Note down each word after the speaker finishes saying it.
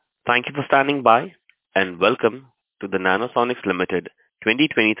Thank you for standing by, and welcome to the Nanosonics Limited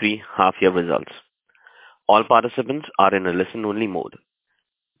 2023 half-year results. All participants are in a listen-only mode.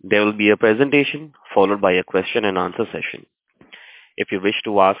 There will be a presentation followed by a question-and-answer session. If you wish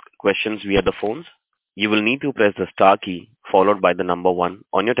to ask questions via the phones, you will need to press the star key followed by the number 1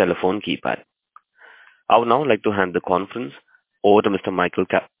 on your telephone keypad. I would now like to hand the conference over to Mr. Michael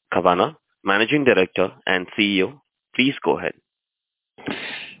Kavanagh, Managing Director and CEO. Please go ahead.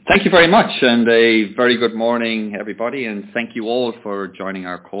 Thank you very much, and a very good morning, everybody, and thank you all for joining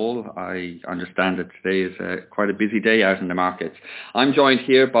our call. I understand that today is quite a busy day out in the markets. I'm joined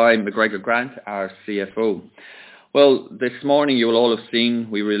here by McGregor Grant, our CFO. Well, this morning you will all have seen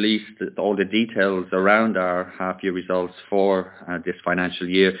we released all the details around our half-year results for this financial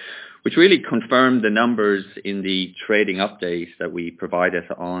year, which really confirmed the numbers in the trading update that we provided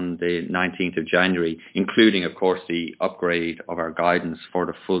on the 19th of January, including, of course, the upgrade of our guidance for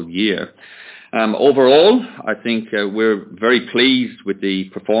the full year. Overall, I think we're very pleased with the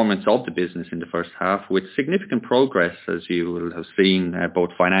performance of the business in the first half, with significant progress, as you will have seen, both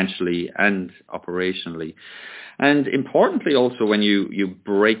financially and operationally. And importantly also, when you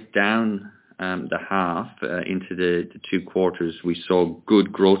break down the half into the two quarters, we saw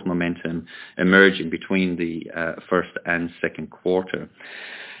good growth momentum emerging between the first and second quarter.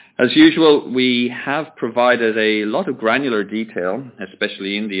 As usual, we have provided a lot of granular detail,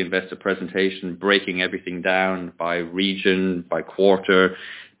 especially in the investor presentation, breaking everything down by region, by quarter,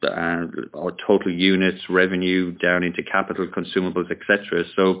 our total units, revenue, down into capital, consumables, etc.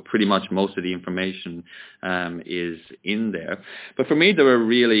 So pretty much most of the information is in there. But for me, there are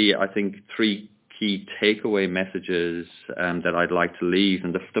really, I think, three key takeaway messages that I'd like to leave.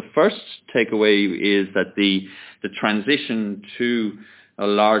 And the first takeaway is that the transition to a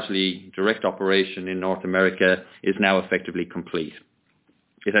largely direct operation in North America is now effectively complete.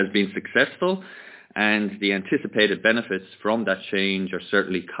 It has been successful, and the anticipated benefits from that change are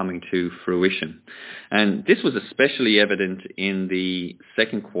certainly coming to fruition. And this was especially evident in the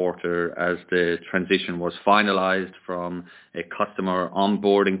second quarter as the transition was finalized from a customer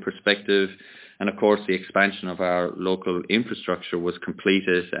onboarding perspective. And of course, the expansion of our local infrastructure was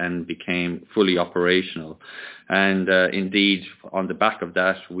completed and became fully operational. And indeed, on the back of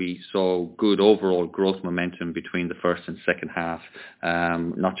that, we saw good overall growth momentum between the first and second half,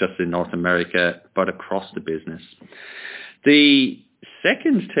 not just in North America, but across the business. The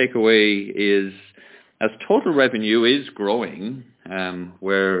second takeaway is, as total revenue is growing,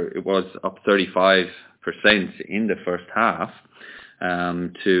 where it was up 35% in the first half,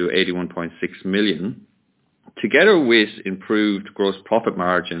 to 81.6 million. Together with improved gross profit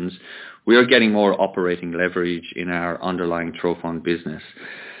margins, we are getting more operating leverage in our underlying trophon business.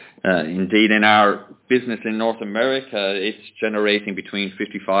 Indeed, in our business in North America, it's generating between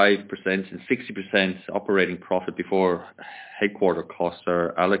 55% and 60% operating profit before headquarter costs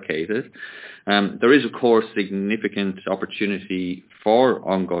are allocated. There is, of course, significant opportunity for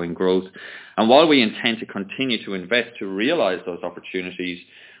ongoing growth. And while we intend to continue to invest to realize those opportunities,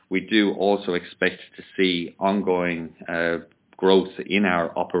 we do also expect to see ongoing growth in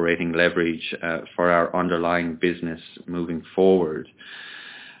our operating leverage for our underlying business moving forward.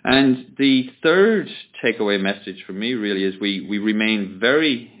 And the third takeaway message for me really is we remain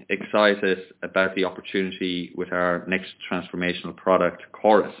very excited about the opportunity with our next transformational product,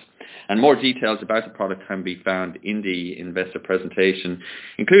 Chorus. And more details about the product can be found in the investor presentation,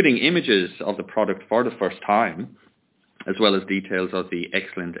 including images of the product for the first time, as well as details of the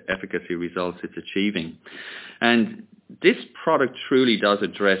excellent efficacy results it's achieving. And this product truly does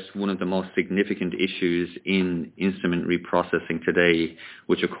address one of the most significant issues in instrument reprocessing today,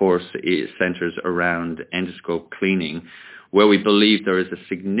 which of course centers around endoscope cleaning, where we believe there is a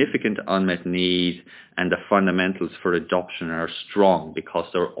significant unmet need and the fundamentals for adoption are strong because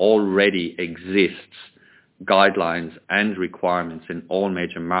there already exists guidelines and requirements in all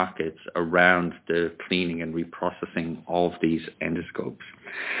major markets around the cleaning and reprocessing of these endoscopes.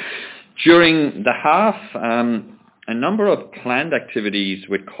 During the half, a number of planned activities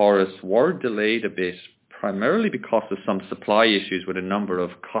with Chorus were delayed a bit, primarily because of some supply issues with a number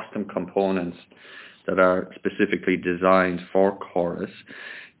of custom components that are specifically designed for Chorus.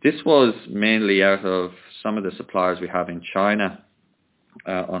 This was mainly out of some of the suppliers we have in China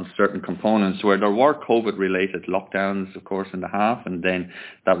on certain components where there were COVID-related lockdowns, of course, in the half, and then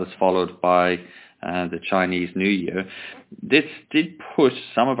that was followed by the Chinese New Year. This did push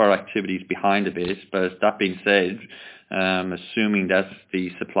some of our activities behind a bit, but that being said, assuming that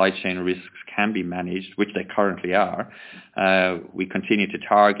the supply chain risks can be managed, which they currently are, we continue to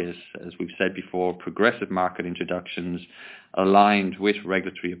target, as we've said before, progressive market introductions aligned with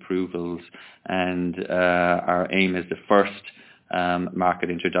regulatory approvals, and our aim is the first market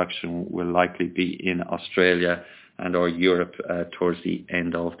introduction will likely be in Australia and or Europe towards the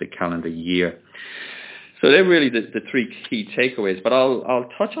end of the calendar year. So they're really the three key takeaways, but I'll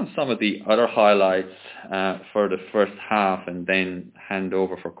touch on some of the other highlights for the first half and then hand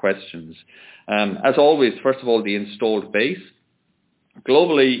over for questions. As always, first of all, the installed base.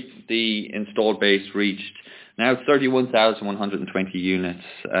 Globally, the installed base reached now 31,120 units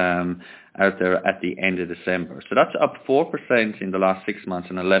out there at the end of December. So that's up 4% in the last 6 months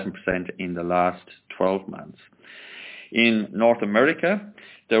and 11% in the last 12 months. In North America,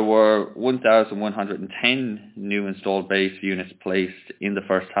 there were 1,110 new installed base units placed in the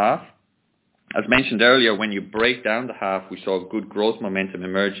first half. As mentioned earlier, when you break down the half, we saw good growth momentum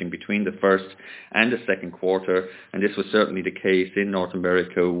emerging between the first and the second quarter, and this was certainly the case in North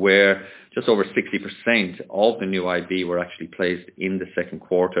America, where just over 60% of the new IB were actually placed in the second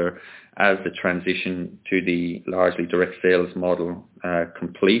quarter as the transition to the largely direct sales model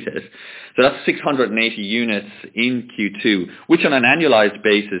completed. So that's 680 units in Q2, which on an annualized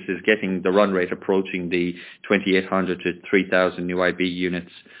basis is getting the run rate approaching the 2,800 to 3,000 new IB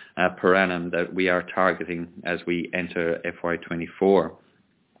units per annum that we are targeting as we enter FY24.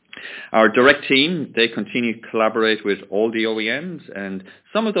 Our direct team, they continue to collaborate with all the OEMs, and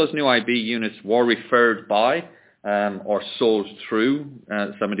some of those new IB units were referred by or sold through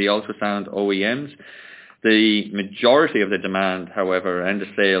some of the ultrasound OEMs. The majority of the demand, however, and the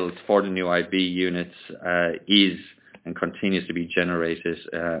sales for the new IB units is and continues to be generated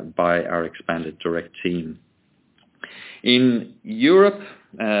by our expanded direct team. In Europe,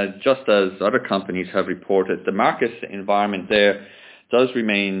 just as other companies have reported, the market environment there does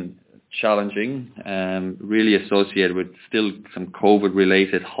remain challenging, really associated with still some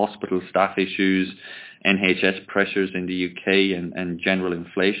COVID-related hospital staff issues, NHS pressures in the UK, and general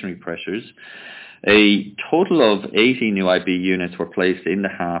inflationary pressures. A total of 80 new IB units were placed in the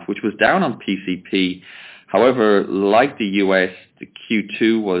half, which was down on PCP. However, like the US, the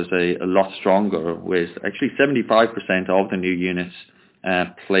Q2 was a lot stronger, with actually 75% of the new units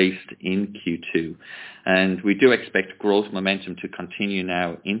placed in Q2. And we do expect growth momentum to continue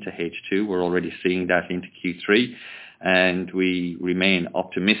now into H2. We're already seeing that into Q3. And we remain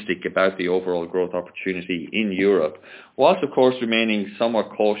optimistic about the overall growth opportunity in Europe, whilst of course remaining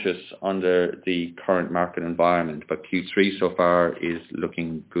somewhat cautious under the current market environment. But Q3 so far is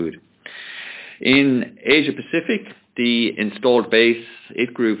looking good. In Asia Pacific, the installed base,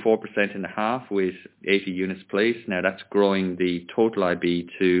 it grew 4% in the half with 80 units placed. Now that's growing the total IB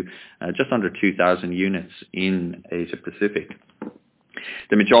to just under 2,000 units in Asia Pacific.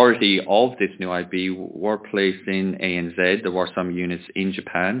 The majority of this new IB were placed in ANZ. There were some units in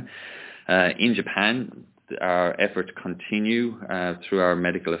Japan. In Japan, our efforts continue through our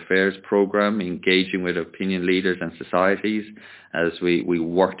medical affairs program, engaging with opinion leaders and societies as we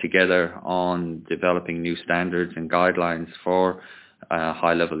work together on developing new standards and guidelines for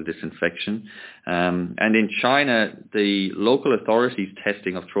high-level disinfection. And in China, the local authorities'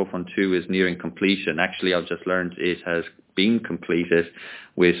 testing of Trophon2 is nearing completion. Actually, I've just learned it has been completed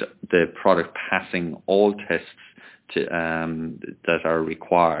with the product passing all tests that are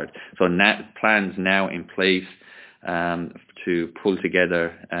required. So plans now in place to pull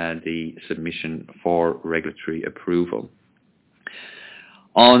together the submission for regulatory approval.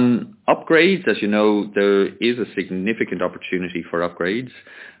 On upgrades, as you know, there is a significant opportunity for upgrades,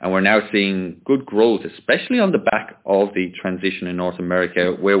 and we're now seeing good growth, especially on the back of the transition in North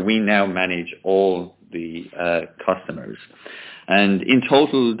America, where we now manage all the customers. And in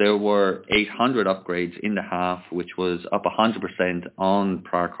total, there were 800 upgrades in the half, which was up 100% on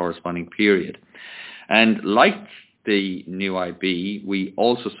prior corresponding period. And like the new IB, we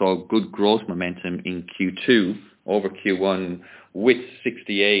also saw good growth momentum in Q2 over Q1, with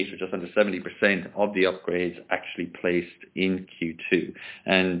 68 or just under 70% of the upgrades actually placed in Q2.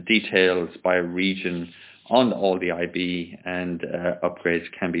 And details by region on all the IB and upgrades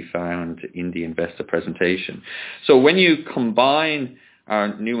can be found in the investor presentation. So when you combine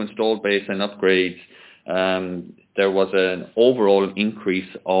our new installed base and upgrades, there was an overall increase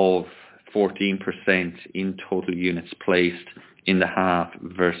of 14% in total units placed in the half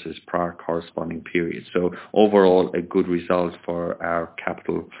versus prior corresponding period. So overall, a good result for our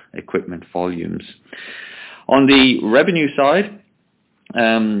capital equipment volumes. On the revenue side,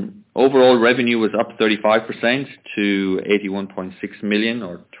 Overall revenue was up 35% to 81.6 million,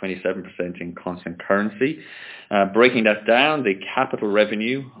 or 27% in constant currency. Breaking that down, the capital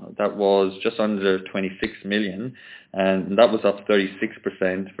revenue, that was just under 26 million, and that was up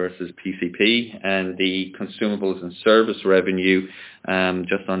 36% versus PCP, and the consumables and service revenue,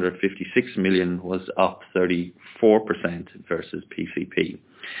 just under 56 million, was up 34% versus PCP.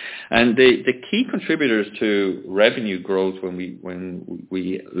 And the key contributors to revenue growth when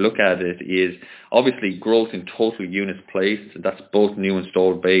we look at it is obviously growth in total units placed. That's both new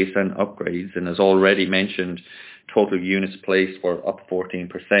installed base and upgrades. And as already mentioned, total units placed were up 14%.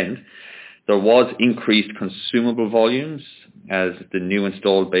 There was increased consumable volumes as the new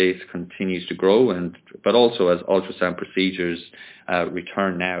installed base continues to grow, but also as ultrasound procedures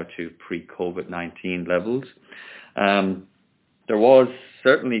return now to pre-COVID-19 levels. There was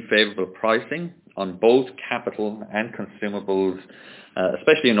certainly favourable pricing on both capital and consumables,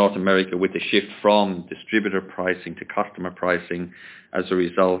 especially in North America, with the shift from distributor pricing to customer pricing as a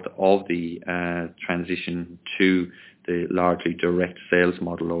result of the transition to the largely direct sales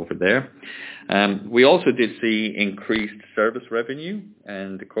model over there. We also did see increased service revenue,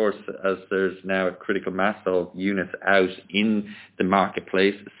 and of course, as there's now a critical mass of units out in the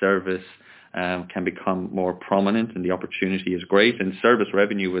marketplace, service can become more prominent, and the opportunity is great. And service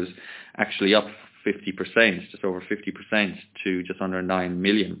revenue was actually up 50%, just over 50%, to just under 9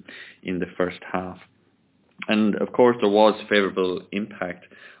 million in the first half. And of course, there was favourable impact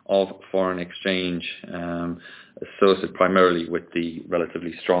of foreign exchange associated primarily with the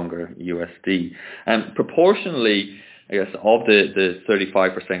relatively stronger USD. And proportionally, I guess, of the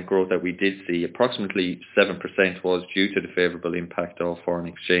 35% growth that we did see, approximately 7% was due to the favourable impact of foreign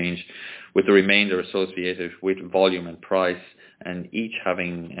exchange, with the remainder associated with volume and price, and each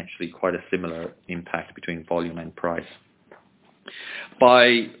having actually quite a similar impact between volume and price.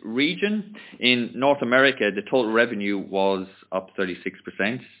 By region, in North America, the total revenue was up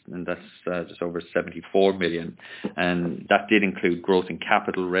 36%, and that's just over 74 million. And that did include growth in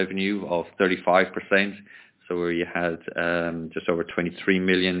capital revenue of 35%. So where you had just over 23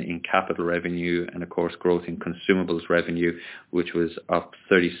 million in capital revenue, and of course growth in consumables revenue, which was up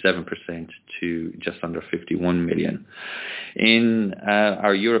 37% to just under 51 million. In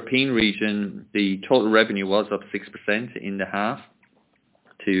our European region, the total revenue was up 6% in the half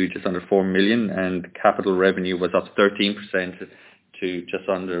to just under 4 million, and capital revenue was up 13% to just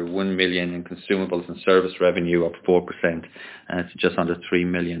under 1 million, in consumables and service revenue up 4% to just under 3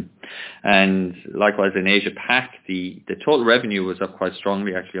 million. And likewise in Asia Pac, the total revenue was up quite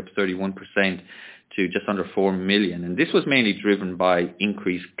strongly, actually up 31% to just under 4 million. And this was mainly driven by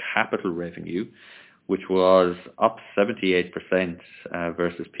increased capital revenue, which was up 78%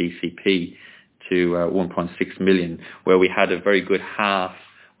 versus PCP to 1.6 million, where we had a very good half,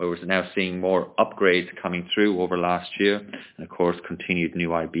 where we're now seeing more upgrades coming through over last year, and of course continued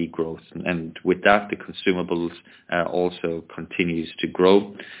new IB growth. And with that, the consumables also continues to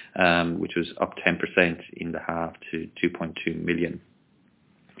grow, which was up 10% in the half to 2.2 million.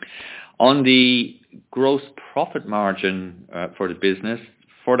 On the gross profit margin for the business,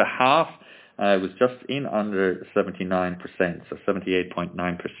 for the half, it was just in under 79%, so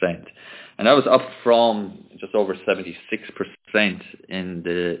 78.9%. And that was up from just over 76% in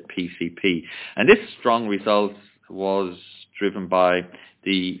the PCP. And this strong result was driven by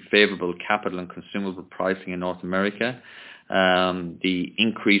the favourable capital and consumable pricing in North America, the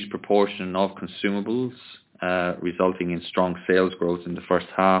increased proportion of consumables, resulting in strong sales growth in the first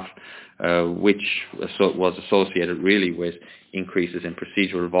half, which was associated really with increases in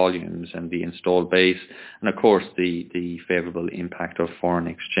procedural volumes and the installed base, and of course the favourable impact of foreign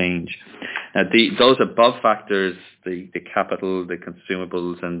exchange. Those above factors, the capital, the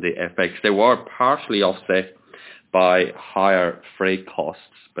consumables and the FX, they were partially offset by higher freight costs,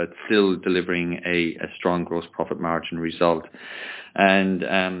 but still delivering a strong gross profit margin result. And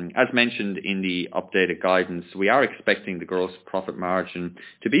as mentioned in the updated guidance, we are expecting the gross profit margin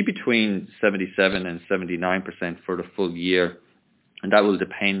to be between 77 and 79% for the full year. And that will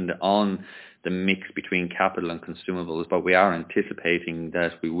depend on the mix between capital and consumables, but we are anticipating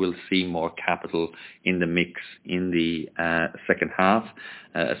that we will see more capital in the mix in the second half,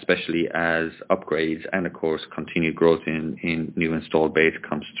 especially as upgrades and of course continued growth in new installed base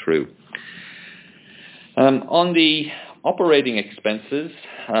comes through. On the operating expenses,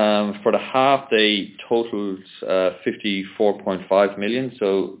 for the half they totaled 54.5 million,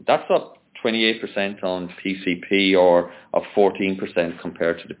 so that's up 28% on PCP, or up 14%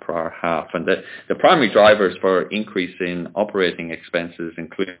 compared to the prior half. And the primary drivers for increase in operating expenses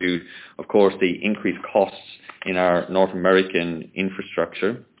include, of course, the increased costs in our North American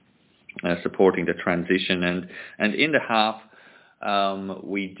infrastructure, supporting the transition. And in the half,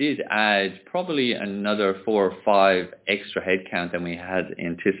 we did add probably another 4 or 5 extra headcount than we had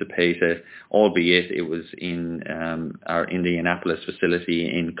anticipated, albeit it was in our Indianapolis facility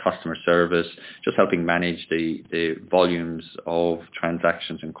in customer service, just helping manage the volumes of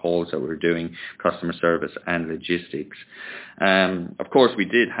transactions and calls that we're doing, customer service and logistics. Of course, we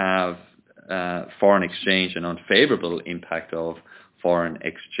did have foreign exchange and unfavorable impact of foreign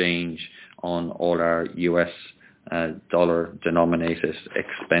exchange on all our US dollar-denominated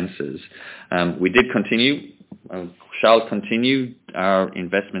expenses. We did shall continue our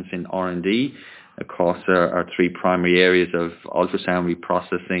investments in R&D across our 3 primary areas of ultrasound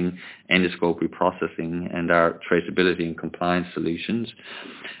reprocessing, endoscope reprocessing, and our traceability and compliance solutions.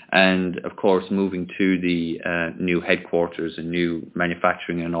 And of course, moving to the new headquarters and new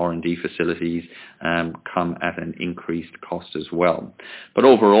manufacturing and R&D facilities come at an increased cost as well. But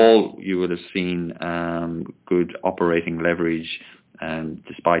overall, you would have seen good operating leverage,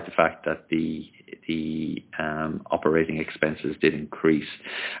 despite the fact that the operating expenses did increase.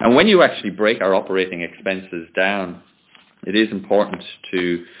 And when you actually break our operating expenses down, it is important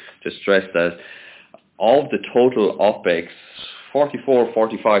to stress that of the total OPEX,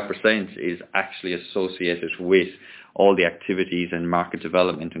 44-45% is actually associated with all the activities and market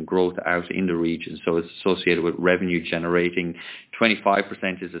development and growth out in the region. So it's associated with revenue generating.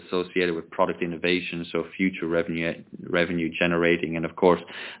 25% is associated with product innovation, so future revenue generating, and of course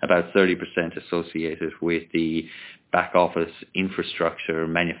about 30% associated with the back office infrastructure,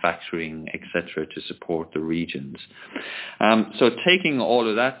 manufacturing, etc., to support the regions. So taking all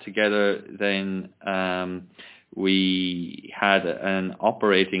of that together, then we had an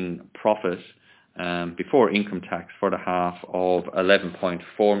operating profit before income tax for the half of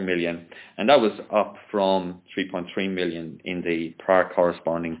 11.4 million, and that was up from 3.3 million in the prior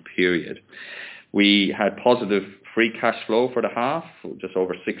corresponding period. We had positive free cash flow for the half, just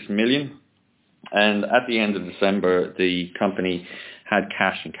over 6 million, and at the end of December, the company had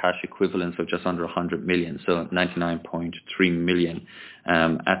cash and cash equivalents of just under 100 million, so 99.3 million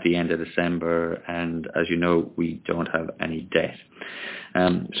at the end of December, and as you know, we don't have any debt.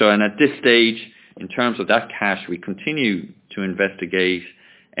 And at this stage, in terms of that cash, we continue to investigate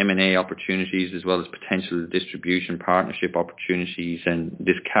M&A opportunities as well as potential distribution partnership opportunities, and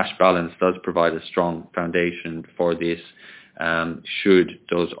this cash balance does provide a strong foundation for this should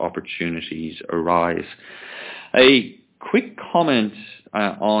those opportunities arise. A quick comment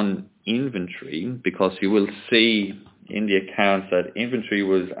on inventory, because you will see in the accounts that inventory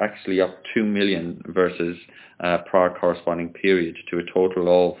was actually up 2 million versus prior corresponding period to a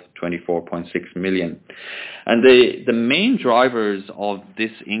total of 24.6 million. And the main drivers of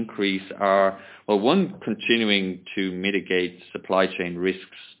this increase are, well, one, continuing to mitigate supply chain risks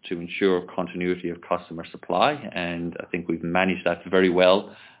to ensure continuity of customer supply, and I think we've managed that very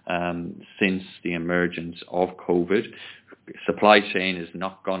well since the emergence of COVID. Supply chain has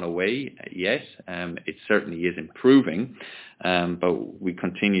not gone away yet. It certainly is improving, but we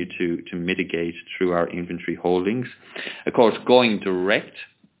continue to mitigate through our inventory holdings. Of course, going direct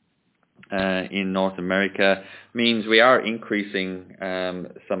in North America means we are increasing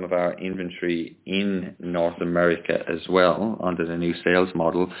some of our inventory in North America as well under the new sales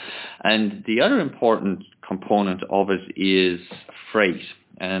model. And the other important component of it is freight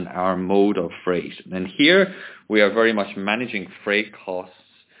and our mode of freight. And here we are very much managing freight costs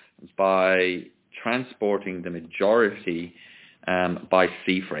by transporting the majority by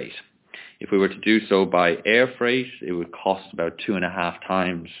sea freight. If we were to do so by air freight, it would cost about 2.5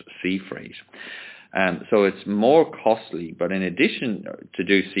 times sea freight. So it's more costly, but in addition to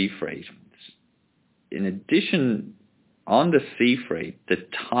do sea freight, on the sea freight, the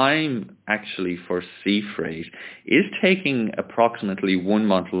time actually for sea freight is taking approximately 1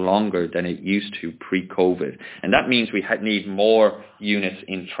 month longer than it used to pre-COVID. And that means we need more units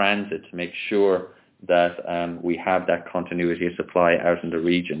in transit to make sure that we have that continuity of supply out in the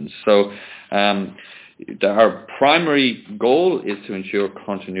regions. So our primary goal is to ensure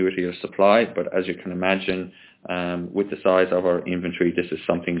continuity of supply, but as you can imagine, with the size of our inventory, this is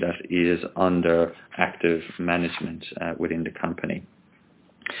something that is under active management within the company.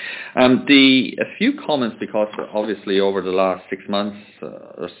 A few comments, because obviously over the last 6 months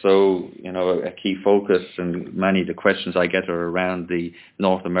or so, a key focus and many of the questions I get are around the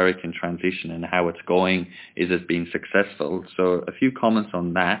North American transition and how it's going. Is it being successful? So a few comments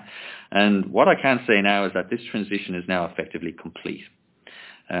on that. And what I can say now is that this transition is now effectively complete.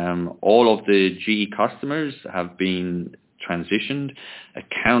 All of the GE customers have been transitioned,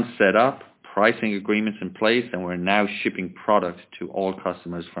 accounts set up, pricing agreements in place, and we're now shipping product to all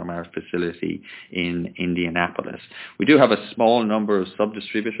customers from our facility in Indianapolis. We do have a small number of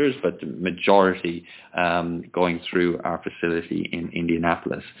sub-distributors, but the majority going through our facility in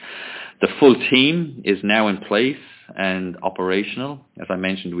Indianapolis. The full team is now in place and operational. As I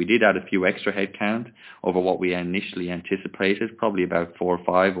mentioned, we did add a few extra headcount over what we initially anticipated, probably about 4 or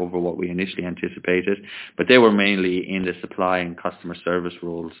 5 over what we initially anticipated, but they were mainly in the supply and customer service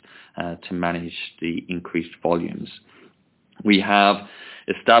roles to manage the increased volumes. We have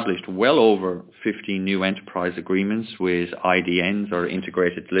established well over 50 new enterprise agreements with IDNs, or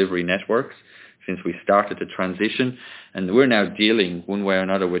integrated delivery networks, since we started the transition, and we're now dealing one way or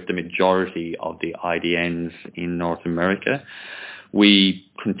another with the majority of the IDNs in North America. We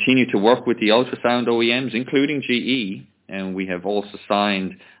continue to work with the ultrasound OEMs, including GE, and we have also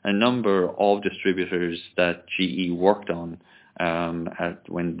signed a number of distributors that GE worked on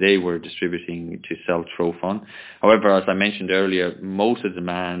when they were distributing to sell Trophon. However, as I mentioned earlier, most of the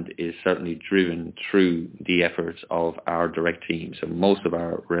demand is certainly driven through the efforts of our direct team. So most of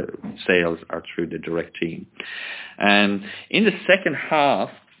our sales are through the direct team. In the second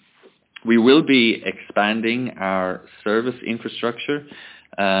half, we will be expanding our service infrastructure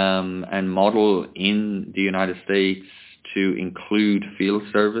and model in the United States to include field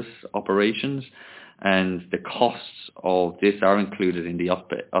service operations. And the costs of this are included in the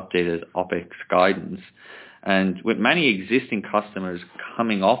updated OPEX guidance. And with many existing customers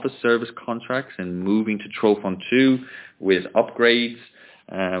coming off of service contracts and moving to Trophon 2 with upgrades,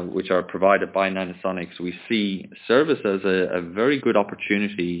 which are provided by Nanosonics, we see service as a very good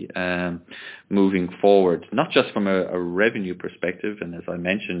opportunity moving forward, not just from a revenue perspective. And as I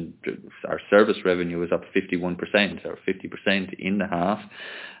mentioned, our service revenue is up 51% or 50% in the half.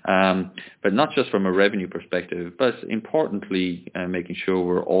 But not just from a revenue perspective, but importantly, making sure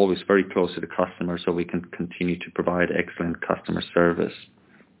we're always very close to the customer so we can continue to provide excellent customer service.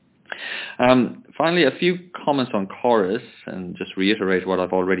 Finally, a few comments on Chorus, and just reiterate what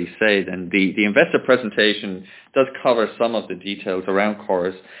I've already said. And the investor presentation does cover some of the details around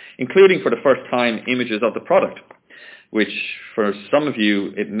Chorus, including for the first time images of the product, which for some of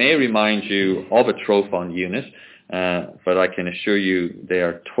you, it may remind you of a Trophon unit, but I can assure you they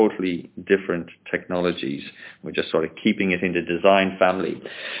are totally different technologies. We're just sort of keeping it in the design family.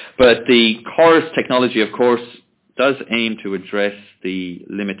 But the Chorus technology, of course, does aim to address the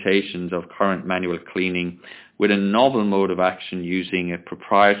limitations of current manual cleaning with a novel mode of action using a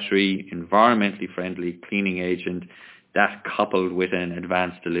proprietary, environmentally friendly cleaning agent that coupled with an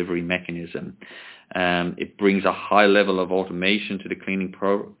advanced delivery mechanism. It brings a high level of automation to the cleaning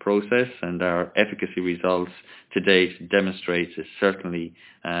process, and our efficacy results to date demonstrates it certainly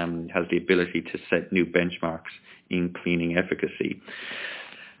has the ability to set new benchmarks in cleaning efficacy.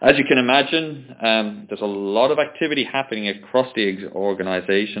 As you can imagine, there's a lot of activity happening across the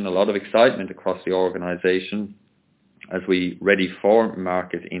organization, a lot of excitement across the organization as we ready for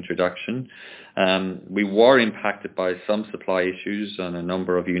market introduction. We were impacted by some supply issues on a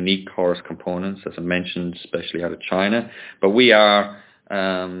number of unique Chorus components, as I mentioned, especially out of China, but we are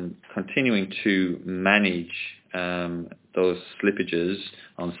continuing to manage those slippages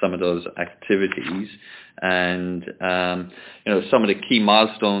on some of those activities. And some of the key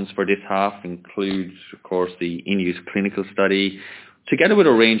milestones for this half include, of course, the in-use clinical study, together with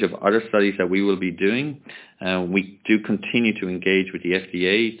a range of other studies that we will be doing. We do continue to engage with the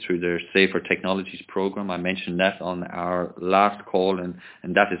FDA through their Safer Technologies program. I mentioned that on our last call, and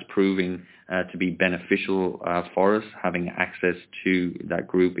that is proving to be beneficial for us, having access to that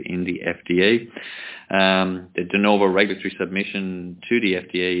group in the FDA. The de novo regulatory submission to the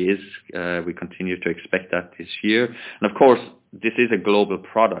FDA is, we continue to expect that this year. And of course, this is a global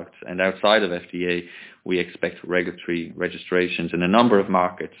product, and outside of FDA, we expect regulatory registrations in a number of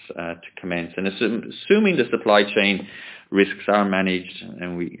markets to commence. And assuming the supply chain risks are managed,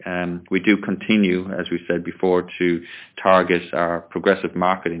 and we do continue, as we said before, to target our progressive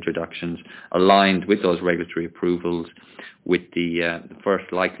market introductions aligned with those regulatory approvals, with the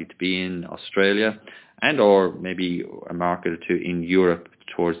first likely to be in Australia and or maybe a market or two in Europe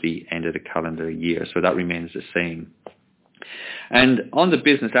towards the end of the calendar year. So that remains the same. And on the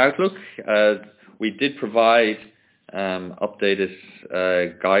business outlook, we did provide updated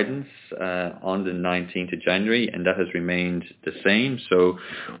guidance on the 19th of January, and that has remained the same. So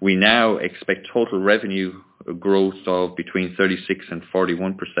we now expect total revenue growth of between 36 and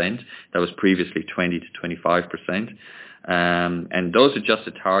 41%. That was previously 20 to 25%. And those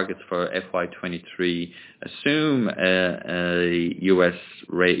adjusted targets for FY23 assume a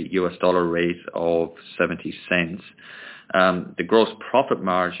US dollar rate of 70 cents. The gross profit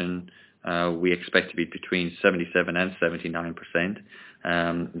margin we expect to be between 77 and 79%.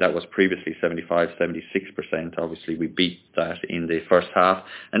 That was previously 75, 76%. Obviously, we beat that in the first half,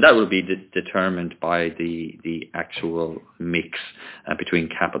 and that will be determined by the actual mix between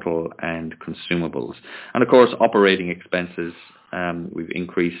capital and consumables. And of course, operating expenses, we've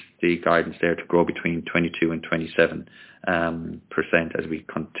increased the guidance there to grow between 22 and 27% as we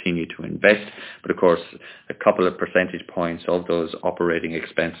continue to invest. But of course, a couple of percentage points of those operating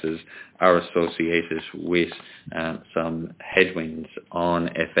expenses are associated with some headwinds on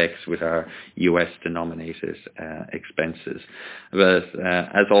FX with our US denominated expenses. But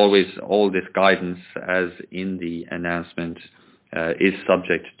as always, all this guidance, as in the announcement, is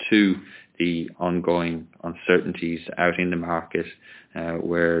subject to the ongoing uncertainties out in the market,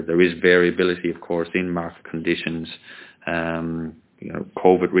 where there is variability, of course, in market conditions,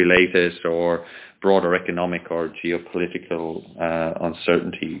 COVID-related or broader economic or geopolitical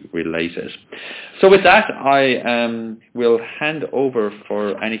uncertainty related. So with that, I will hand over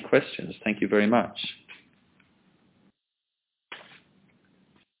for any questions. Thank you very much.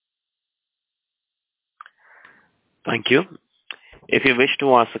 Thank you. If you wish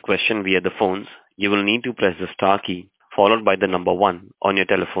to ask a question via the phones, you will need to press the star key followed by the number 1 on your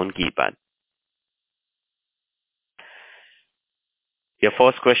telephone keypad. Your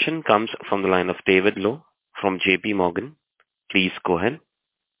first question comes from the line of David Low from JP Morgan. Please go ahead.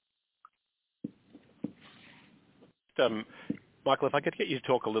 Michael, if I could get you to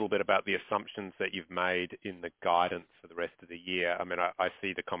talk a little bit about the assumptions that you've made in the guidance for the rest of the year. I mean, I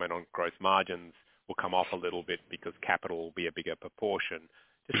see the comment on gross margins will come off a little bit because capital will be a bigger proportion.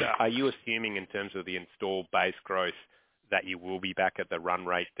 Just, are you assuming in terms of the installed base growth that you will be back at the run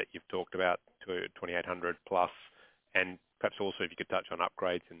rate that you've talked about to 2,800 plus? And perhaps also if you could touch on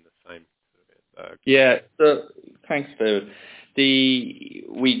upgrades in the same. Yeah, so thanks, David.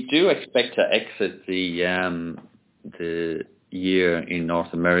 We do expect to exit the year in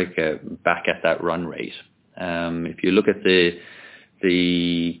North America back at that run rate. If you look at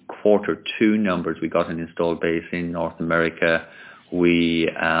the quarter 2 numbers, we got an installed base in North America. We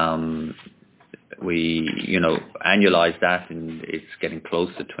annualized that, and it's getting close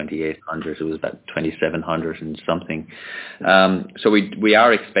to 2,800. It was about 2,700 and something. So we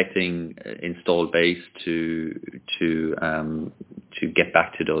are expecting installed base to get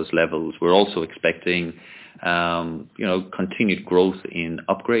back to those levels. We're also expecting continued growth in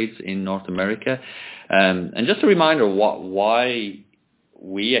upgrades in North America. And just a reminder why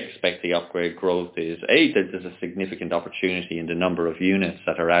we expect the upgrade growth is, there's a significant opportunity in the number of units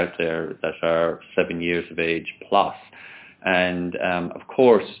that are out there that are 7 years of age plus. And of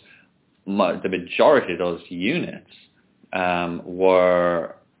course, the majority of those units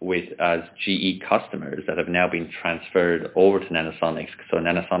were as GE customers that have now been transferred over to Nanosonics. So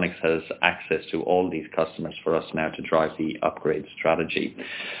Nanosonics has access to all these customers for us now to drive the upgrade strategy.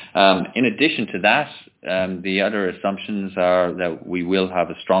 In addition to that, the other assumptions are that we will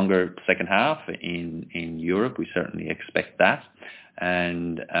have a stronger second half in Europe. We certainly expect that.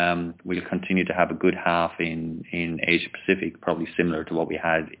 And we'll continue to have a good half in Asia Pacific, probably similar to what we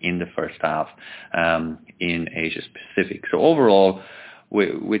had in the first half in Asia Pacific. So overall,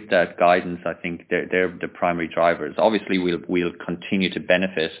 with that guidance, I think they're the primary drivers. Obviously, we'll continue to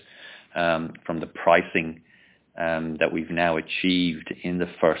benefit from the pricing that we've now achieved in the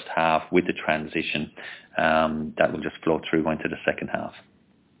first half with the transition that will just flow through into the second half.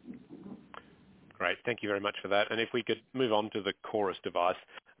 Great. Thank you very much for that. And if we could move on to the Chorus device.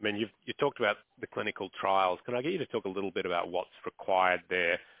 I mean, you talked about the clinical trials. Can I get you to talk a little bit about what's required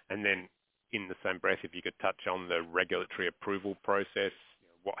there? And then in the same breath, if you could touch on the regulatory approval process,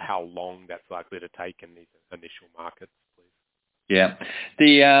 how long that's likely to take in these initial markets, please. Yeah.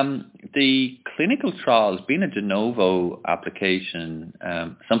 The clinical trials, being a de novo application,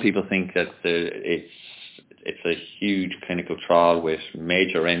 some people think that it's a huge clinical trial with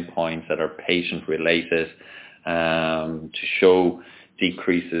major endpoints that are patient-related to show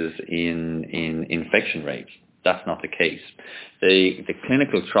decreases in infection rates. That's not the case. The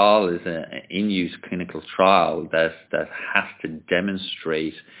clinical trial is an in-use clinical trial that has to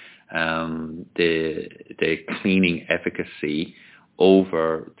demonstrate the cleaning efficacy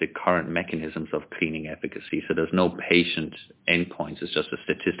over the current mechanisms of cleaning efficacy. So there's no patient endpoints. It's just a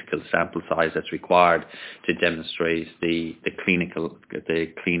statistical sample size that's required to demonstrate the cleaning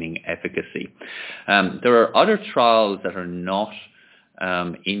efficacy. There are other trials that are not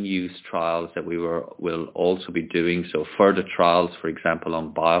in-use trials that we will also be doing. So further trials, for example,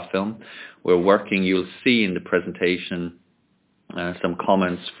 on biofilm. We're working, you'll see in the presentation some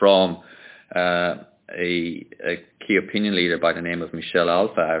comments from a key opinion leader by the name of Michelle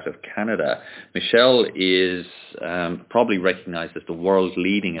Alpha out of Canada. Michelle is probably recognized as the world's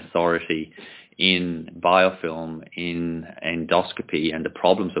leading authority in biofilm in endoscopy and the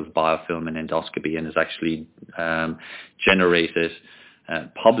problems of biofilm in endoscopy, and has actually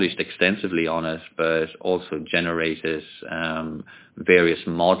published extensively on it, but also generated various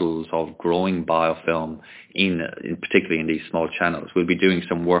models of growing biofilm particularly in these small channels. We'll be doing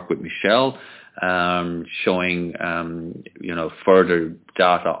some work with Michelle, showing further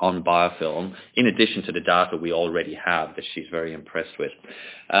data on biofilm in addition to the data we already have that she's very impressed with.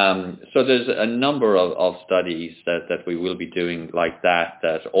 So there's a number of studies that we will be doing like that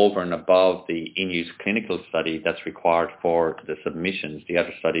over and above the in-use clinical study that's required for the submissions. The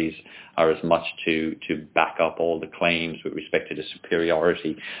other studies are as much to back up all the claims with respect to the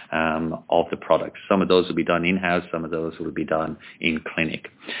superiority of the products. Some of those will be done in-house, some of those will be done in clinic.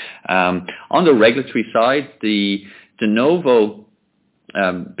 On the regulatory side, the de novo,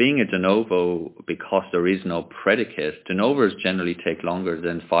 being a de novo, because there is no predicate, de novos generally take longer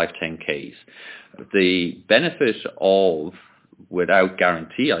than 510Ks. The benefit of, without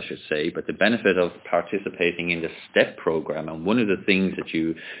guarantee I should say, but the benefit of participating in the STEP program, and one of the things that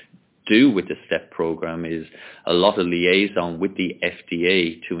you do with the STEP program is a lot of liaison with the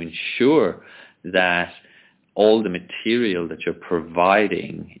FDA to ensure that all the material that you're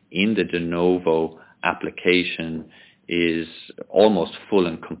providing in the de novo application is almost full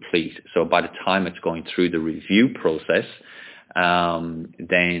and complete. So by the time it's going through the review process,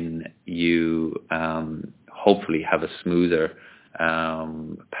 then you hopefully have a smoother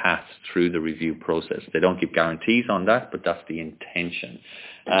path through the review process. They don't give guarantees on that, but that's the intention.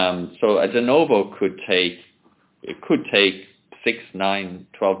 So a de novo could take 6, 9,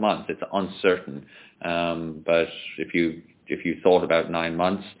 12 months. It's uncertain. But if you thought about 9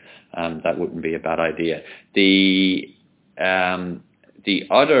 months, that wouldn't be a bad idea. The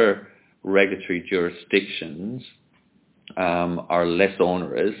other regulatory jurisdictions are less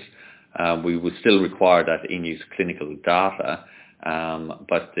onerous. We would still require that in-use clinical data,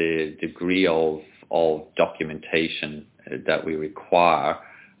 but the degree of documentation that we require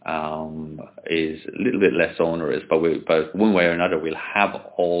is a little bit less onerous, but one way or another we'll have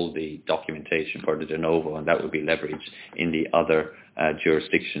all the documentation for the de novo, and that will be leveraged in the other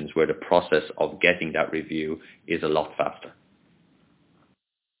jurisdictions where the process of getting that review is a lot faster.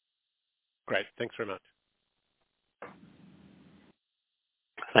 Great, thanks very much.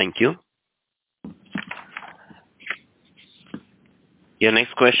 Thank you. Your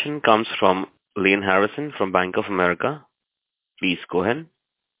next question comes from Lyanne Harrison from Bank of America. Please go ahead.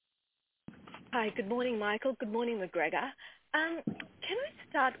 Hi, good morning, Michael. Good morning, McGregor. Can I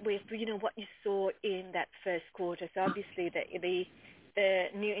start with, what you saw in that first quarter? So obviously the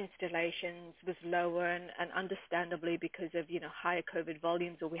new installations was lower and understandably because of, higher COVID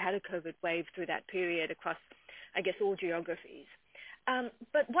volumes, or we had a COVID wave through that period across, I guess, all geographies.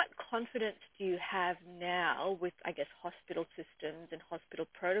 But what confidence do you have now with, I guess, hospital systems and hospital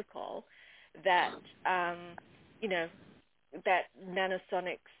protocol that, that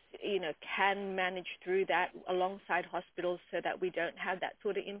Nanosonics, can manage through that alongside hospitals so that we don't have that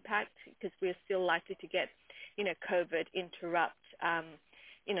sort of impact, because we're still likely to get, COVID interrupt,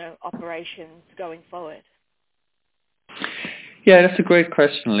 operations going forward? Yeah, that's a great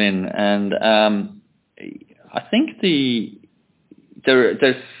question, Lynn. And I think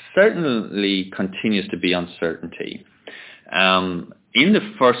there certainly continues to be uncertainty. In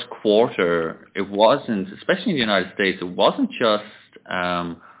the first quarter, it wasn't, especially in the United States, it wasn't just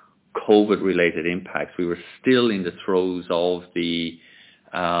COVID-related impacts. We were still in the throes of the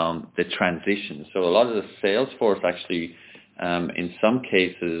transition. So a lot of the sales force actually, in some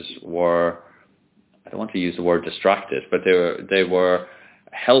cases, were, I don't want to use the word distracted, but they were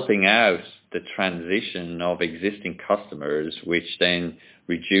helping out the transition of existing customers, which then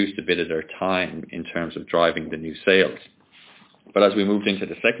reduced a bit of their time in terms of driving the new sales. But as we moved into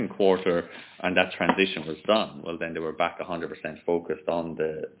the second quarter and that transition was done, well, then they were back 100% focused on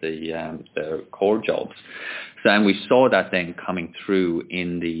the core jobs. So, and we saw that then coming through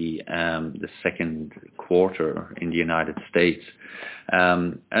in the second quarter in the United States.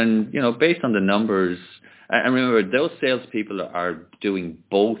 And, based on the numbers, and remember, those salespeople are doing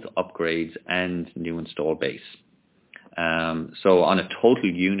both upgrades and new install base. So on a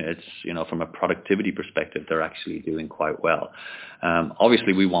total unit, from a productivity perspective, they're actually doing quite well.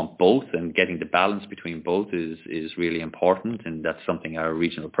 Obviously, we want both, and getting the balance between both is really important, and that's something our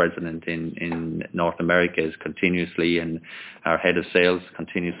regional president in North America is continuously, and our head of sales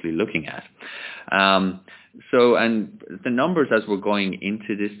continuously looking at. and the numbers as we're going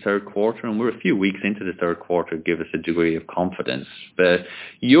into this third quarter, and we're a few weeks into the third quarter, give us a degree of confidence. But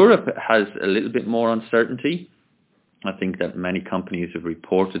Europe has a little bit more uncertainty. I think that many companies have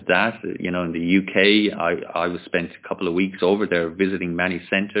reported that. You know, in the UK, I was spent a couple of weeks over there visiting many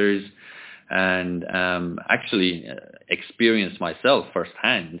centres, and actually experienced myself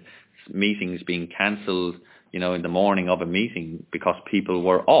firsthand meetings being cancelled, you know, in the morning of a meeting because people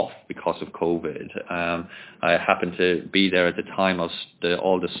were off because of COVID. I happened to be there at the time of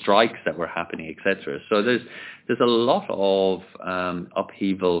all the strikes that were happening, etc. So there's a lot of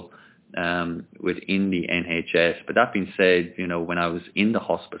upheaval within the NHS. But that being said, you know, when I was in the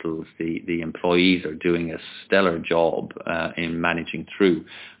hospitals, the employees are doing a stellar job in managing through.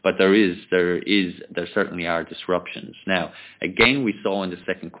 But there certainly are disruptions. Now, again, we saw in the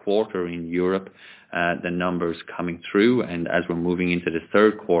second quarter in Europe the numbers coming through, and as we're moving into the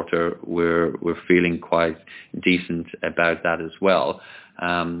third quarter, we're feeling quite decent about that as well.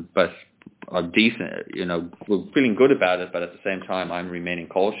 But are decent, you know, we're feeling good about it, but at the same time, I'm remaining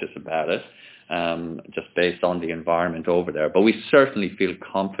cautious about it, just based on the environment over there. But we certainly feel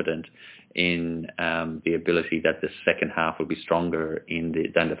confident in the ability that the second half will be stronger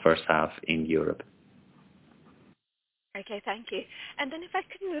than the first half in Europe. Okay, thank you. And then if I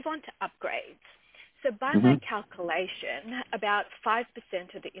could move on to upgrades. So by my calculation, about 5%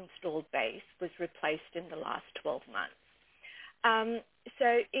 of the installed base was replaced in the last 12 months.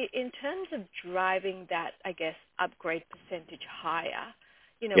 So in terms of driving that, I guess, upgrade percentage higher,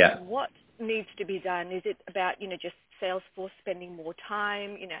 you know, what needs to be done? Is it about, you know, just Salesforce spending more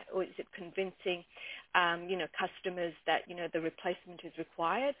time, you know, or is it convincing, you know, customers that, you know, the replacement is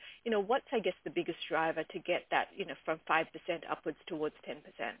required? You know, what's, I guess, the biggest driver to get that, you know, from 5% upwards towards 10%?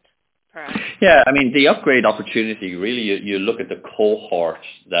 Yeah, I mean, the upgrade opportunity, really, you look at the cohort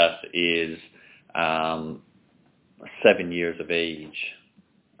that is 7 years of age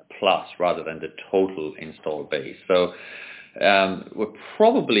plus rather than the total installed base. So we're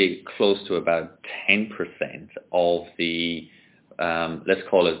probably close to about 10% of the, let's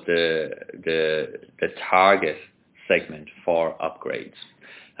call it the target segment for upgrades,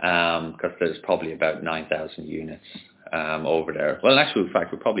 because there's probably about 9,000 units over there. Well, in actual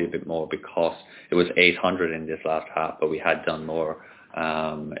fact, we're probably a bit more because it was 800 in this last half, but we had done more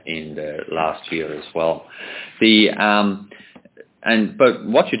in the last year as well. But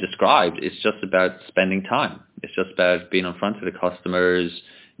what you described is just about spending time. It's just about being in front of the customers,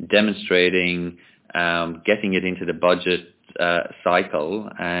 demonstrating, getting it into the budget cycle,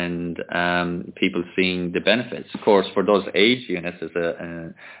 and people seeing the benefits. Of course, for those age units,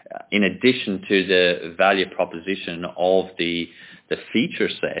 in addition to the value proposition of the feature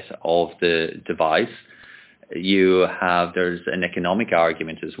set of the device, there's an economic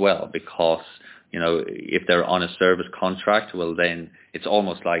argument as well, because, you know, if they're on a service contract, well, then it's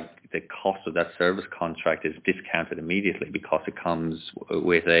almost like the cost of that service contract is discounted immediately because it comes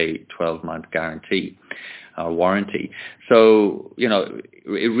with a 12-month guarantee or warranty. So, you know,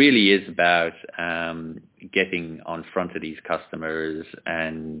 it really is about getting on front of these customers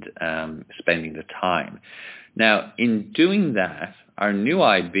and spending the time. Now, in doing that, our new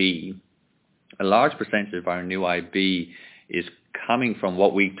IB, a large percentage of our new IB is coming from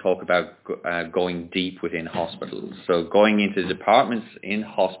what we talk about going deep within hospitals. So going into departments in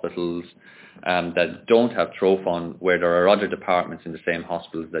hospitals that don't have trophon, where there are other departments in the same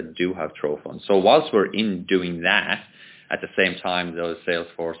hospitals that do have trophon. So whilst we're in doing that, at the same time, those sales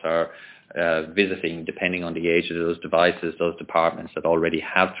force are visiting, depending on the age of those devices, those departments that already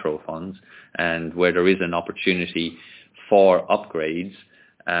have trophons, and where there is an opportunity for upgrades,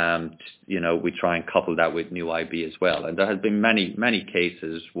 you know, we try and couple that with new IB as well. And there has been many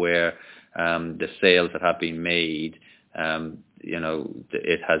cases where the sales that have been made, you know,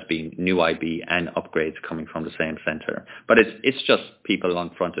 it has been new IB and upgrades coming from the same center. But it's just people on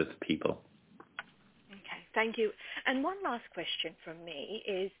front of people. Okay, thank you. And one last question from me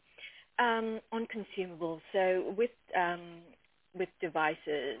is on consumables. So with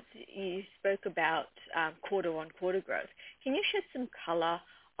devices, you spoke about quarter-on-quarter growth. Can you shed some color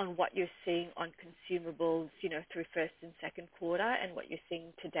on what you're seeing on consumables, you know, through first and second quarter, and what you're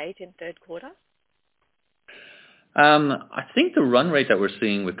seeing to date in third quarter? I think the run rate that we're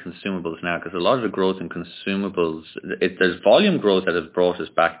seeing with consumables now, because a lot of the growth in consumables, there's volume growth that has brought us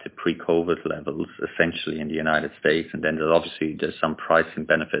back to pre-COVID levels, essentially in the United States, and then there's some pricing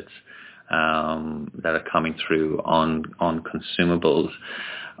benefits that are coming through on consumables.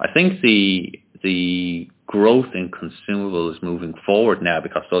 I think the growth in consumables moving forward now,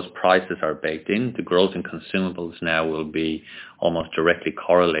 because those prices are baked in, the growth in consumables now will be almost directly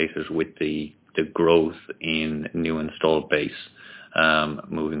correlated with the the growth in new installed base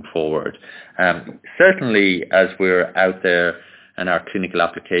moving forward. Certainly, as we're out there and our clinical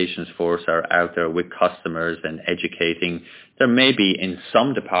applications force are out there with customers and educating, there may be in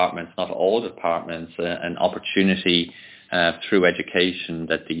some departments, not all departments, an opportunity through education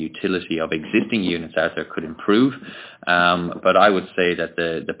that the utility of existing units out there could improve. But I would say that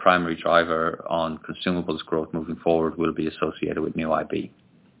the primary driver on consumables growth moving forward will be associated with new IB.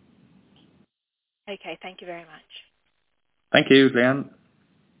 Okay, thank you very much. Thank you, Leanne.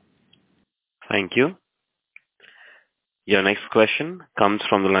 Thank you. Your next question comes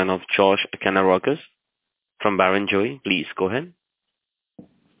from the line of Josh Kannourakis from Barrenjoey. Please go ahead.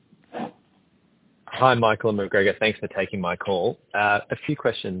 Hi, Michael and McGregor. Thanks for taking my call. A few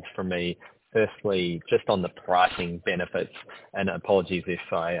questions from me. Firstly, just on the pricing benefits, and apologies if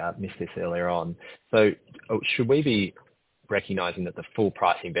I missed this earlier on. So should we be recognising that the full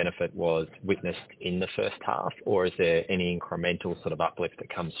pricing benefit was witnessed in the first half, or is there any incremental sort of uplift that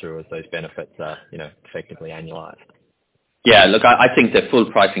comes through as those benefits are, effectively annualised? Yeah, look, I think the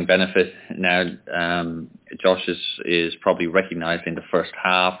full pricing benefit now, Josh, is probably recognised in the first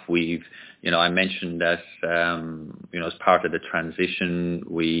half. I mentioned that, as part of the transition,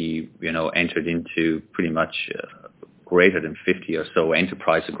 we, entered into pretty much greater than 50 or so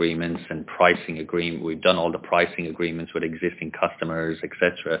enterprise agreements and pricing agreement. We've done all the pricing agreements with existing customers,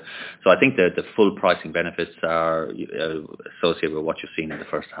 etc. So I think that the full pricing benefits are associated with what you've seen in the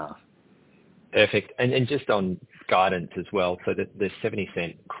first half. Perfect. And just on guidance as well, so the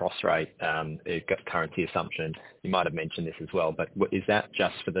 70-cent cross rate currency assumption, you might have mentioned this as well, but is that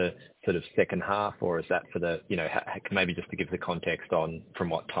just for the sort of second half, or is that for the, maybe just to give the context on from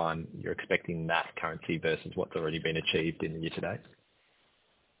what time you're expecting that currency versus what's already been achieved in the year to date?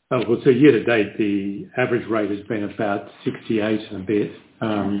 Well, so year to date, the average rate has been about 68 and a bit,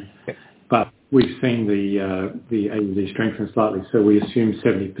 but we've seen the AUD strengthen slightly, so we assume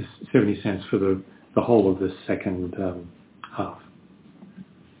 70 cents for the whole of the second half.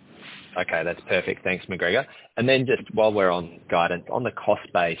 Okay, that's perfect. Thanks, McGregor. And then just while we're on guidance, on the cost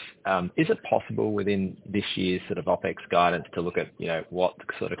base, is it possible within this year's sort of OPEX guidance to look at, what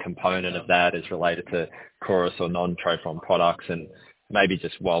sort of component of that is related to Chorus or non-trophon products? And maybe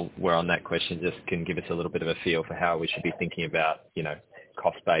just while we're on that question, just can give us a little bit of a feel for how we should be thinking about,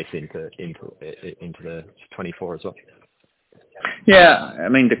 cost base into the 24 as well. Yeah, I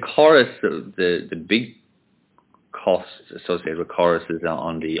mean, the Chorus, the big costs associated with Chorus is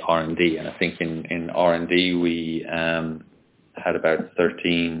on the R&D, and I think in R&D we had about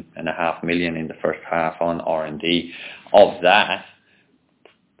 13.5 million in the first half on R&D. Of that,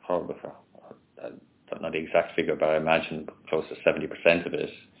 probably, I don't know the exact figure, but I imagine close to 70% of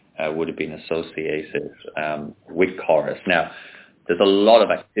it would have been associated with Chorus. Now, there's a lot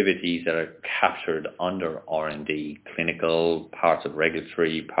of activities that are captured under R&D, clinical, parts of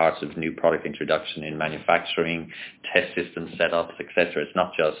regulatory, parts of new product introduction in manufacturing, test system setups, etc. It's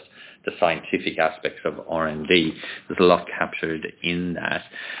not just the scientific aspects of R&D. There's a lot captured in that.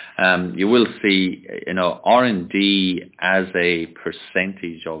 You will see, R&D as a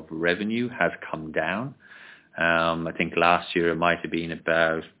percentage of revenue has come down. I think last year it might have been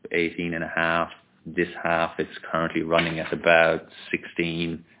about 18.5%. This half it's currently running at about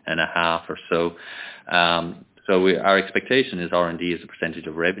 16.5% or so. So our expectation is R&D as a percentage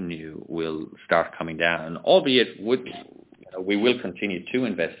of revenue will start coming down, albeit we will continue to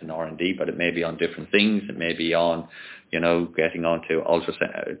invest in R&D, but it may be on different things. It may be on, getting onto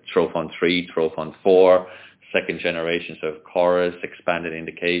trophon 3, trophon 4, second generations of Chorus, expanded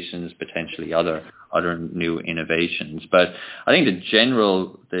indications, potentially other new innovations. But I think the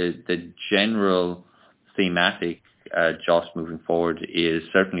general thematic, Josh, moving forward is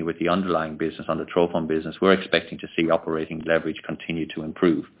certainly with the underlying business on the trophon business, we're expecting to see operating leverage continue to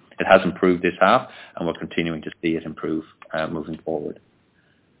improve. It has improved this half, and we're continuing to see it improve moving forward.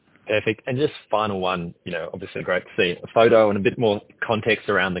 Perfect. And just final one, obviously great to see a photo and a bit more context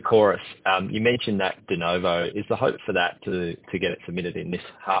around the Chorus. You mentioned that de novo. Is the hope for that to get it submitted in this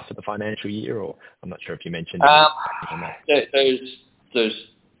half of the financial year, or I'm not sure if you mentioned on that. There's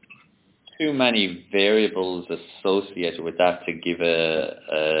too many variables associated with that to give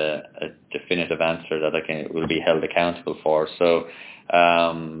a definitive answer that will be held accountable for. So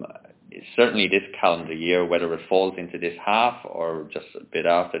certainly this calendar year, whether it falls into this half or just a bit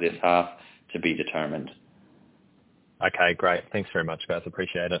after this half, to be determined. Okay, great. Thanks very much, guys.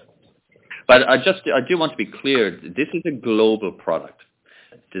 Appreciate it. But I do want to be clear. This is a global product,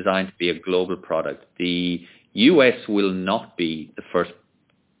 designed to be a global product. The US will not be the first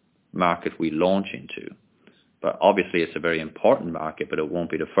market we launch into. but obviously it's a very important market, but it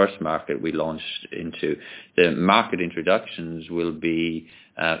won't be the first market we launch into. The market introductions will be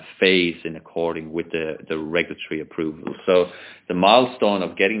phased in according with the regulatory approval. So the milestone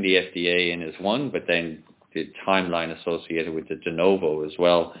of getting the FDA in is one, but then the timeline associated with the de novo as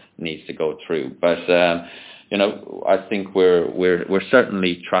well needs to go through. But I think we're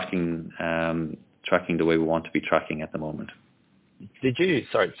certainly tracking the way we want to be tracking at the moment. Did you,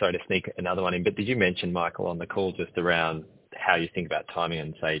 sorry to sneak another one in, but did you mention, Michael, on the call just around how you think about timing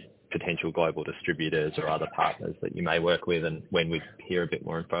and, say, potential global distributors or other partners that you may work with, and when we hear a bit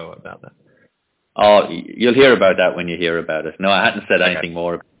more info about that? Oh, you'll hear about that when you hear about it. No, I hadn't said anything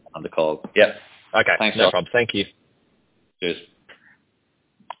more on the call. Yeah. Okay, thanks, no Josh. problem. Thank you. Cheers.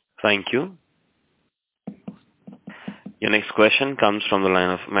 Thank you. Your next question comes from the line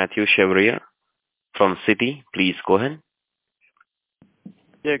of Mathieu Chevrier from Citi. Please go ahead.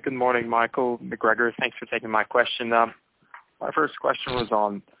 Yeah, good morning, Michael, McGregor. Thanks for taking my question. My first question was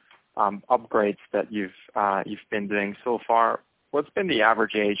on upgrades that you've been doing so far. What's been the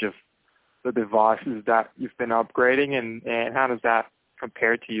average age of the devices that you've been upgrading, and how does that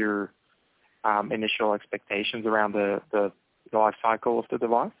compare to your initial expectations around the life cycle of the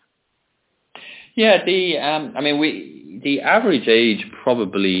device? Yeah, the average age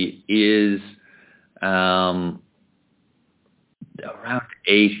probably is around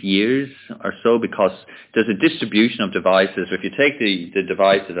 8 years or so, because there's a distribution of devices. If you take the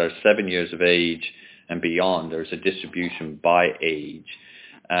devices that are 7 years of age and beyond, there's a distribution by age.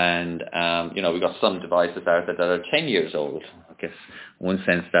 And, we've got some devices out there that are 10 years old. I guess in one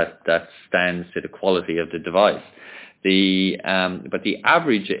sense that stands to the quality of the device. But the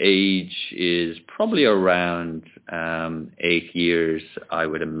average age is probably around 8 years, I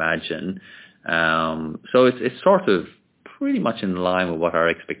would imagine. So it's sort of pretty much in line with what our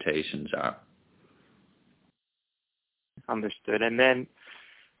expectations are. Understood. And then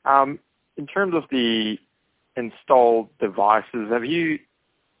in terms of the installed devices, have you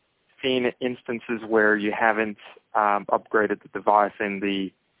seen instances where you haven't upgraded the device and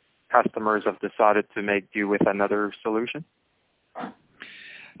the customers have decided to make do with another solution?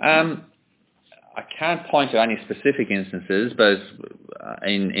 I can't point to any specific instances, but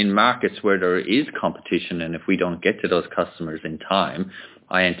in markets where there is competition, and if we don't get to those customers in time,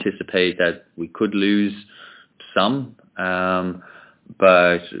 I anticipate that we could lose some.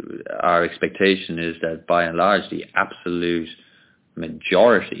 But our expectation is that by and large, the absolute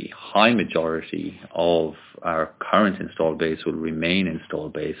high majority of our current installed base will remain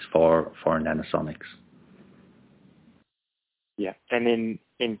installed base for Nanosonics. Yeah, and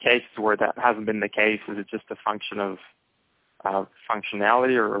in cases where that hasn't been the case, is it just a function of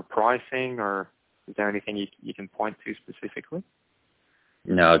functionality or pricing, or is there anything you can point to specifically?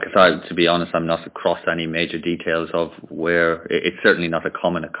 No, because to be honest, I'm not across any major details of where. It's certainly not a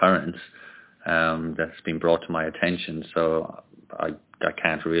common occurrence that's been brought to my attention, so I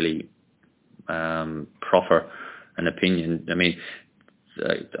can't really proffer an opinion. I mean,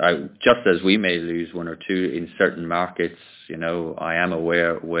 just as we may lose one or two in certain markets, I am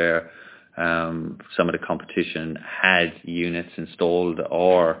aware where some of the competition had units installed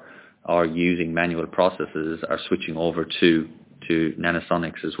or are using manual processes are switching over to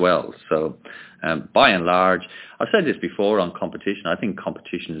Nanosonics as well. So by and large, I've said this before on competition, I think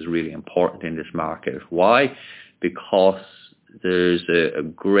competition is really important in this market. Why? Because there's a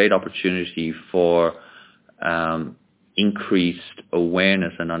great opportunity for increased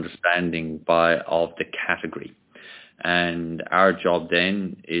awareness and understanding of the category. And our job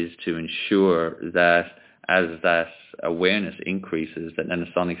then is to ensure that as that awareness increases, that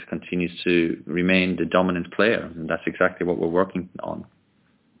Nanosonics continues to remain the dominant player. And that's exactly what we're working on.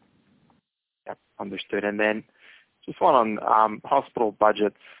 Yep, understood. And then just one on hospital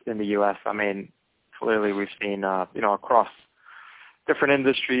budgets in the U.S. I mean, clearly we've seen, across different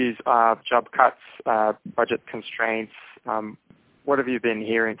industries, job cuts, budget constraints. What have you been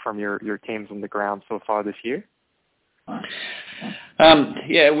hearing from your teams on the ground so far this year?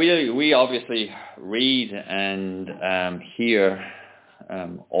 We obviously read and hear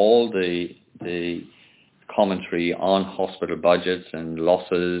all the commentary on hospital budgets and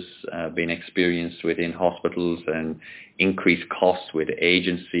losses being experienced within hospitals and increased costs with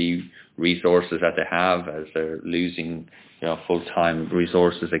agency resources that they have as they're losing full-time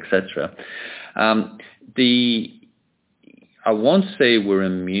resources, etc. I won't say we're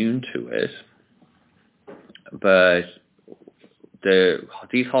immune to it, but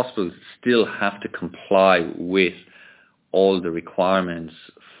these hospitals still have to comply with all the requirements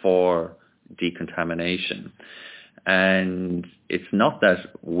for decontamination. And it's not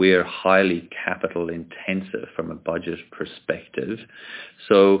that we're highly capital intensive from a budget perspective.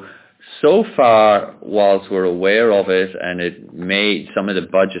 So far, whilst we're aware of it, and some of the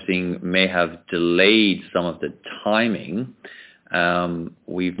budgeting may have delayed some of the timing,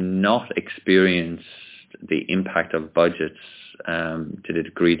 we've not experienced the impact of budgets to the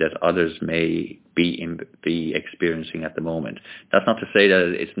degree that others may be experiencing at the moment. That's not to say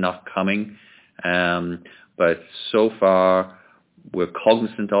that it's not coming, but so far we're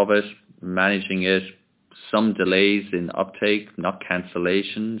cognizant of it, managing it. Some delays in uptake, not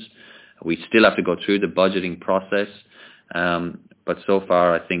cancellations. We still have to go through the budgeting process, but so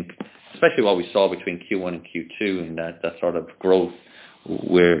far I think, especially what we saw between Q1 and Q2 in that sort of growth,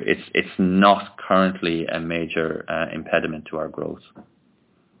 where it's not currently a major impediment to our growth.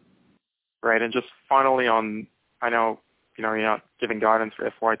 Right, and just finally I know you're not giving guidance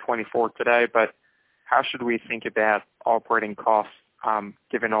for FY24 today, but how should we think about operating costs,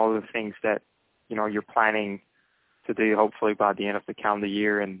 given all the things that you're planning to do, hopefully by the end of the calendar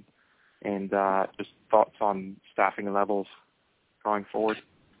year, and just thoughts on staffing levels going forward?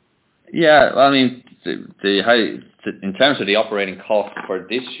 Yeah, I mean, in terms of the operating cost for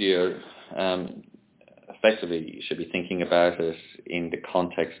this year, effectively you should be thinking about it in the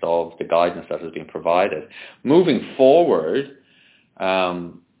context of the guidance that has been provided. Moving forward,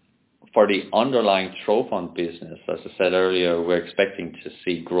 for the underlying Trophon business, as I said earlier, we're expecting to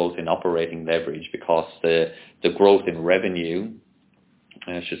see growth in operating leverage because the growth in revenue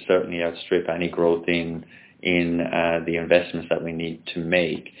should certainly outstrip any growth in the investments that we need to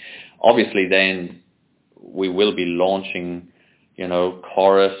make. Obviously, then we will be launching,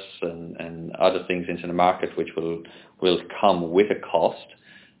 Chorus and other things into the market, which will come with a cost.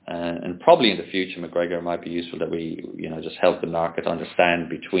 And probably in the future, McGregor, it might be useful that we, just help the market understand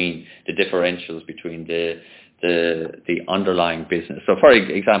between the differentials between the underlying business. So, for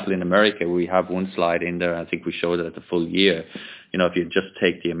example, in America, we have one slide in there. I think we showed it at the full year. If you just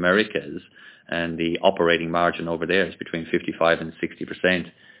take the Americas, and the operating margin over there is between 55 and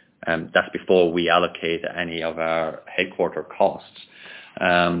 60%. That's before we allocate any of our headquarter costs.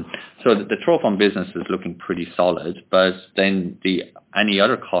 So the Trophon business is looking pretty solid, but then any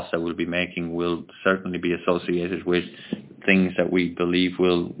other costs that we'll be making will certainly be associated with things that we believe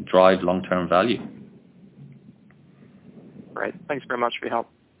will drive long-term value. Right. Thanks very much for your help.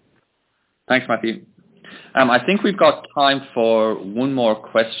 Thanks, Matthew. I think we've got time for one more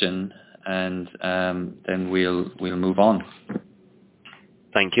question, and then we'll move on.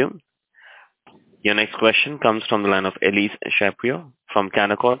 Thank you. Your next question comes from the line of Elise Shapiro from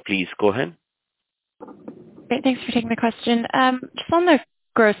Canaccord. Please go ahead. Great. Thanks for taking the question. Just on the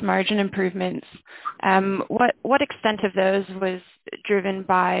gross margin improvements, what extent of those was driven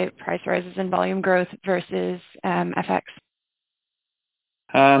by price rises and volume growth versus FX?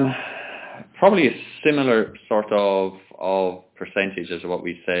 Probably a similar sort of percentage as what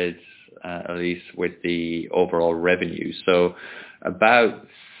we said, at least with the overall revenue. So about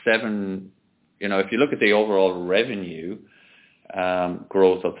 7, if you look at the overall revenue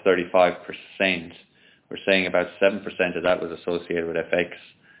growth of 35%, we're saying about 7% of that was associated with FX.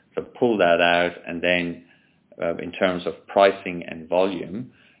 So pull that out, and then in terms of pricing and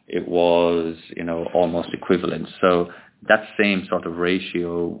volume, it was, almost equivalent. So that same sort of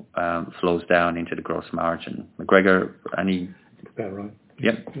ratio flows down into the gross margin. McGregor, any? That's about right.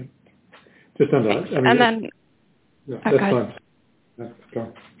 Yep. Yeah. Just under that. And then... Yeah, that's fine. That's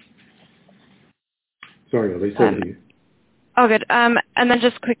fine. Sorry, Elise, over to you. Oh, good. And then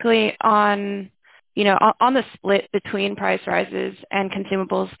just quickly on, on the split between price rises and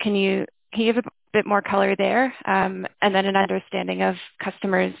consumables, can you give a bit more color there? And then an understanding of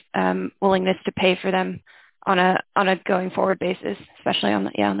customers' willingness to pay for them on a going forward basis, especially on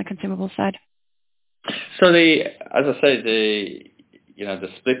the consumable side. So as I said, the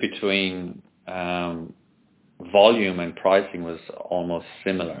split between volume and pricing was almost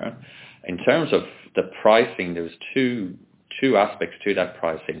similar. In terms of the pricing, there was two aspects to that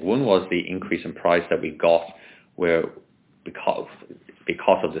pricing. One was the increase in price that we got, where because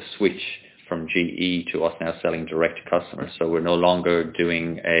of the switch from GE to us now selling direct to customers. So we're no longer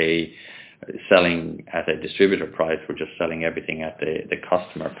selling at a distributor price. We're just selling everything at the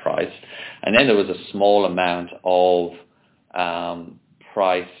customer price. And then there was a small amount of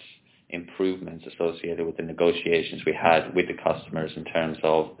price improvements associated with the negotiations we had with the customers in terms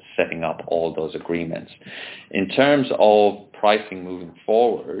of setting up all those agreements. In terms of pricing moving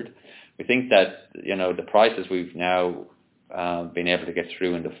forward, we think that, the prices we've now been able to get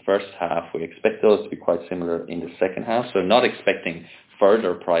through in the first half, we expect those to be quite similar in the second half. So not expecting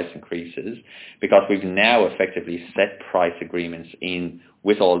further price increases because we've now effectively set price agreements in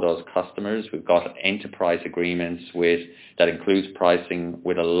with all those customers. We've got enterprise agreements that includes pricing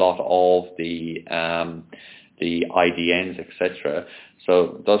with a lot of the IDNs, etc.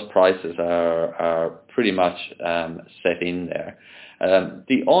 So those prices are pretty much set in there.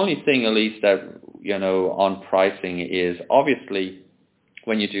 The only thing, Elise, that, on pricing is obviously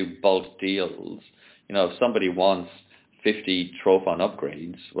when you do bulk deals, if somebody wants 50 Trophon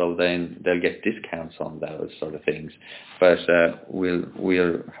upgrades, well, then they'll get discounts on those sort of things. But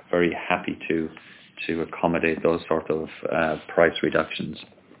we're very happy to accommodate those sort of price reductions.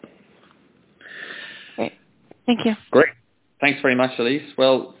 Great. Thank you. Great. Thanks very much, Elise.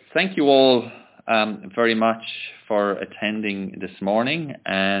 Well, thank you all very much for attending this morning,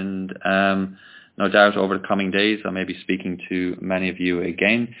 and no doubt over the coming days I may be speaking to many of you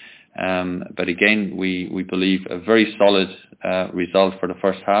again. But again, we believe a very solid result for the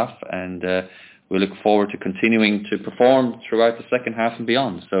first half, and we look forward to continuing to perform throughout the second half and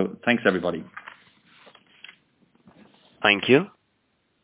beyond. So thanks, everybody. Thank you.